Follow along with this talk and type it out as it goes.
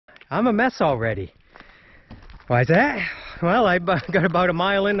I'm a mess already. Why's that? Well, I got about a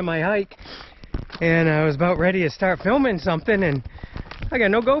mile into my hike, and I was about ready to start filming something, and I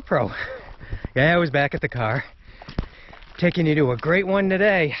got no GoPro. Yeah, I was back at the car. Taking you to a great one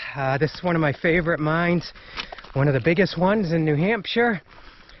today. This is one of my favorite mines, one of the biggest ones in New Hampshire.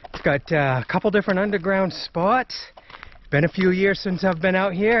 It's got a couple different underground spots. Been a few years since I've been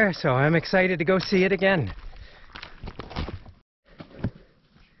out here, so I'm excited to go see it again.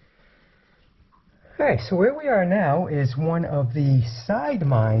 Okay, so where we are now is one of the side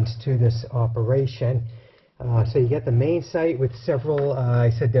mines to this operation. So you get the main site with several, I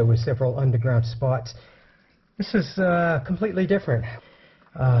said there were several underground spots. This is completely different,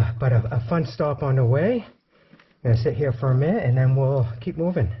 but a fun stop on the way. I'm going to sit here for a minute and then we'll keep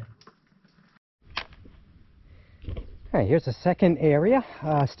moving. Alright, here's a second area,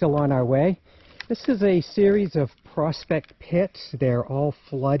 still on our way. This is a series of prospect pits. They're all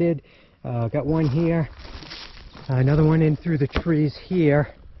flooded. Got one here, another one in through the trees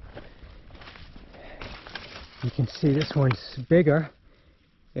here. You can see this one's bigger.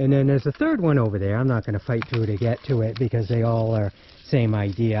 And then there's a third one over there. I'm not going to fight through to get to it because they all are same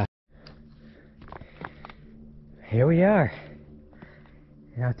idea. Here we are.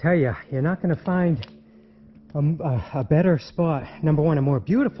 And I'll tell you, you're not going to find a better spot. Number one, a more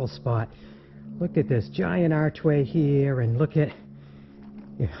beautiful spot. Look at this giant archway here, and look at,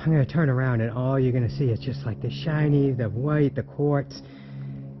 I'm going to turn around and all you're going to see is just like the shiny, the white, the quartz.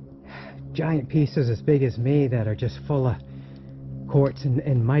 Giant pieces as big as me that are just full of quartz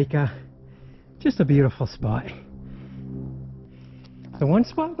and mica. Just a beautiful spot. The one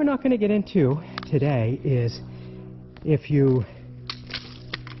spot we're not going to get into today is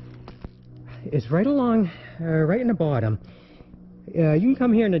right along, right in the bottom. You can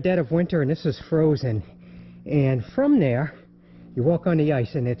come here in the dead of winter and this is frozen, and from there you walk on the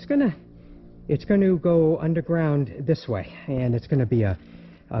ice and it's gonna go underground this way, and it's gonna be a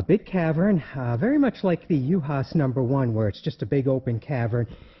big cavern, very much like the U-Haus #1, where it's just a big open cavern,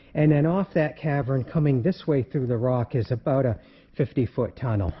 and then off that cavern coming this way through the rock is about a 50-foot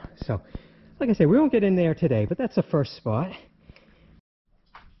tunnel. So like I say, we won't get in there today, but that's the first spot.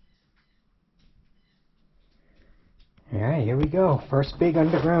 Alright, here we go. First big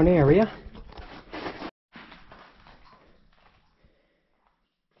underground area.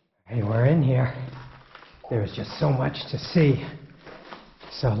 Hey, we're in here. There's just so much to see.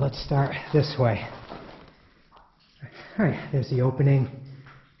 So let's start this way. Alright, there's the opening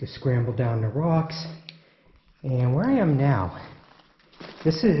to scramble down the rocks. And where I am now,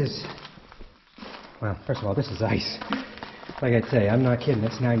 this is, well, first of all, this is ice. Like I say, I'm not kidding,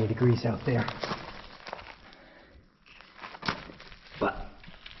 it's 90 degrees out there. But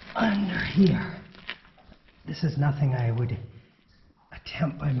under here, this is nothing I would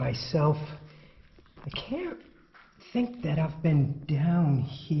attempt by myself. I can't think that I've been down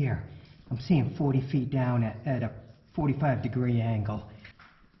here. I'm seeing 40 feet down at a 45-degree angle.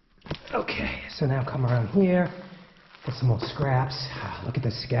 Okay, so now come around here, get some more scraps. Look at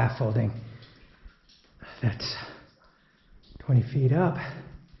the scaffolding. That's 20 feet up.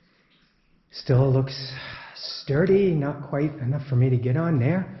 Still looks sturdy, not quite enough for me to get on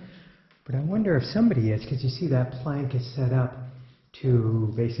there. But I wonder if somebody is, because you see that plank is set up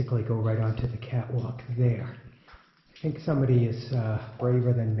to basically go right onto the catwalk there. I think somebody is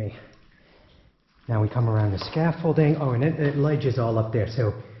braver than me. Now we come around the scaffolding. Oh, and it ledges all up there.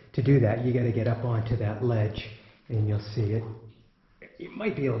 So to do that, you got to get up onto that ledge, and you'll see it. You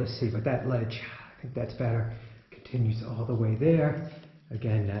might be able to see, but that ledge, I think that's better, continues all the way there.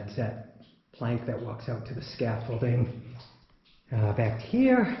 Again, that's that plank that walks out to the scaffolding. Back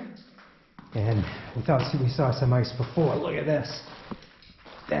here, and we thought we saw some ice before. Look at this.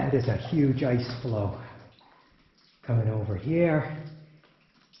 That is a huge ice flow. Coming over here,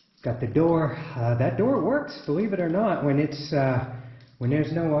 got the door. That door works, believe it or not. When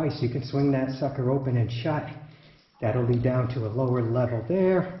there's no ice, you can swing that sucker open and shut. That'll lead down to a lower level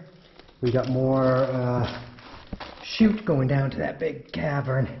there. We got more chute going down to that big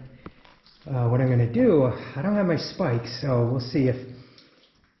cavern. What I'm going to do, I don't have my spikes, so we'll see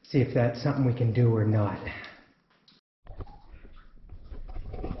if that's something we can do or not.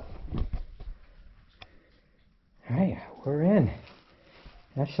 Alright, we're in.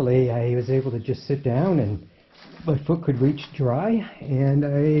 Actually, I was able to just sit down and my foot could reach dry, and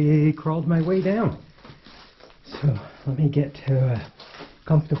I crawled my way down. So let me get to a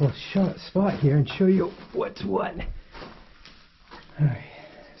comfortable spot here and show you what's what. Alright,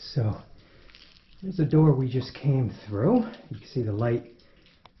 so there's the door we just came through. You can see the light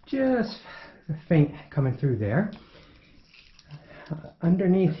just faint coming through there.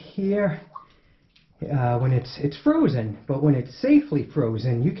 underneath here, when it's frozen, but when it's safely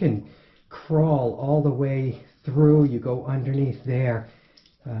frozen, you can crawl all the way through. You go underneath there.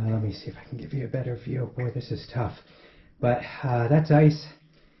 Let me see if I can give you a better view. Boy, this is tough. But that's ice,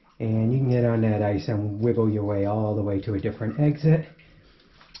 and you can get on that ice and wiggle your way all the way to a different exit.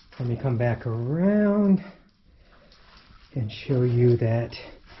 Let me come back around and show you that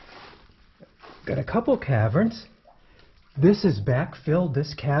I've got a couple caverns. This is backfilled,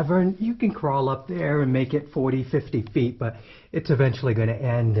 this cavern. You can crawl up there and make it 40, 50 feet, but it's eventually going to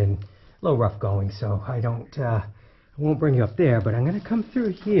end and a little rough going, so I won't bring you up there, but I'm going to come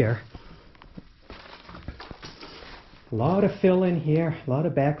through here. A lot of fill in here, a lot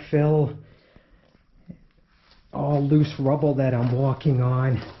of backfill, all loose rubble that I'm walking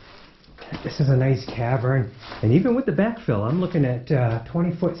on. This is a nice cavern, and even with the backfill, I'm looking at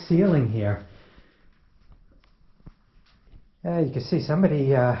 20-foot ceiling here. You can see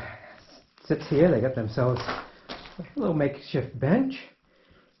somebody sits here. They got themselves a little makeshift bench.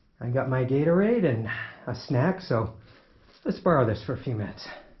 I got my Gatorade and a snack, so let's borrow this for a few minutes.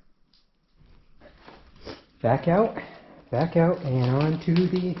 Back out, and on to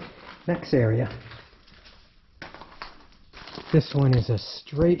the next area. This one is a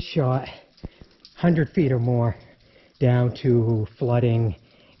straight shot, 100 feet or more, down to flooding,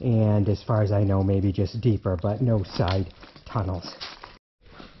 and as far as I know, maybe just deeper, but no side tunnels.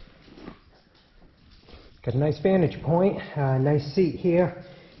 Got a nice vantage point, nice seat here.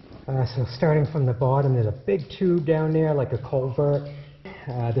 So starting from the bottom, there's a big tube down there like a culvert.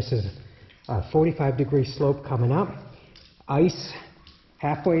 This is a 45-degree slope coming up. Ice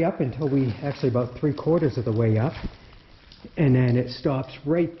halfway up until we actually about 3/4 of the way up. And then it stops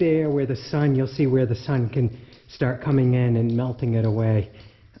right there where the sun, you'll see where the sun can start coming in and melting it away.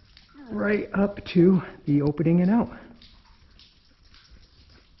 Right up to the opening and out.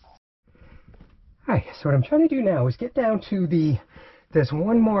 Alright, so what I'm trying to do now is get down to there's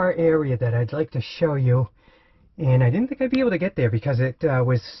one more area that I'd like to show you, and I didn't think I'd be able to get there because it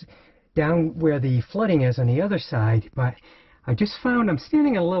was down where the flooding is on the other side, but I just found I'm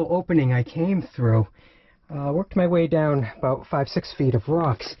standing in a little opening I came through, worked my way down about 5-6 feet of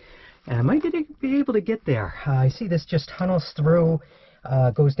rocks, and I might be able to get there. I see this just tunnels through,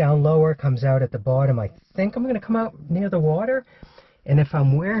 goes down lower, comes out at the bottom. I think I'm going to come out near the water, and if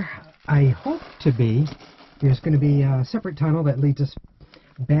I'm where I hope to be, there's going to be a separate tunnel that leads us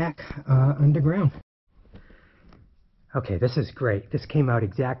back underground. Okay, this is great. This came out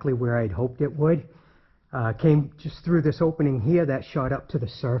exactly where I'd hoped it would. Came just through this opening here that shot up to the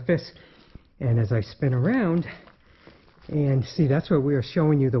surface. And as I spin around, and see, that's where we were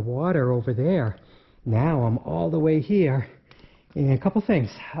showing you the water over there. Now I'm all the way here. And a couple things.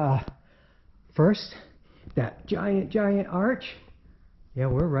 First, that giant arch. Yeah,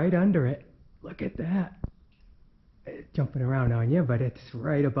 we're right under it. Look at that. It's jumping around on you, but it's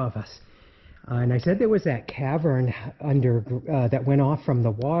right above us. And I said there was that cavern under that went off from the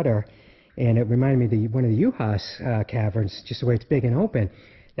water, and it reminded me of one of the Yuhas caverns, just the way it's big and open.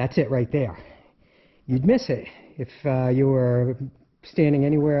 That's it right there. You'd miss it if you were standing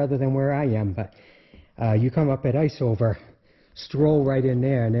anywhere other than where I am, but you come up at ice over, stroll right in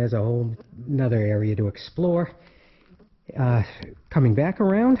there, and there's a whole another area to explore. Coming back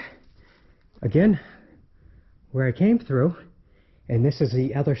around, again, where I came through, and this is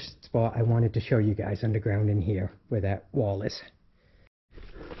the other spot I wanted to show you guys underground in here, where that wall is.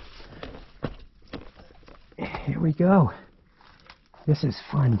 Here we go. This is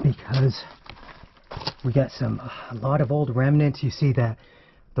fun because we got a lot of old remnants. You see that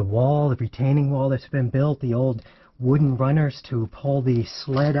the wall, the retaining wall that's been built, the old wooden runners to pull the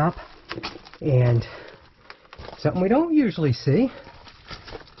sled up, and something we don't usually see,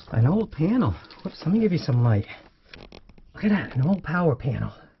 an old panel. Whoops, let me give you some light. Look at that, an old power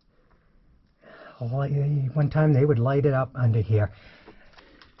panel. One time they would light it up under here.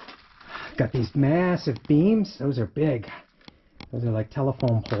 Got these massive beams. Those are big. Those are like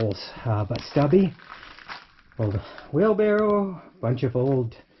telephone poles, but stubby. Old wheelbarrow, bunch of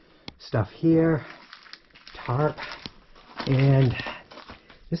old stuff here, tarp, and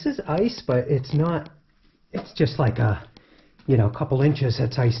this is ice, but it's not. It's just like a couple inches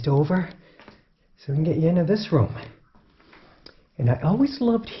that's iced over. So we can get you into this room. And I always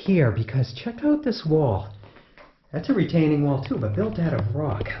loved here because check out this wall. That's a retaining wall too, but built out of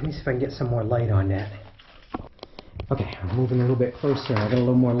rock. Let me see if I can get some more light on that. Okay, I'm moving a little bit closer and I got a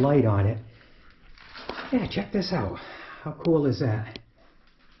little more light on it. Yeah, check this out. How cool is that?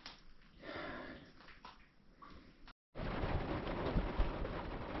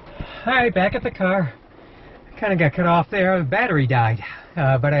 Hi, back at the car. kind of got cut off there. The battery died,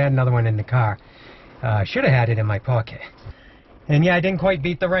 but I had another one in the car. Should have had it in my pocket. And yeah, I didn't quite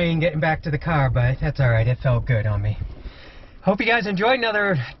beat the rain getting back to the car, but that's alright. It felt good on me. Hope you guys enjoyed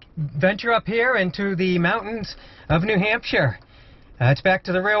another venture up here into the mountains of New Hampshire. It's back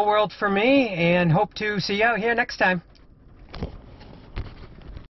to the real world for me, and hope to see you out here next time.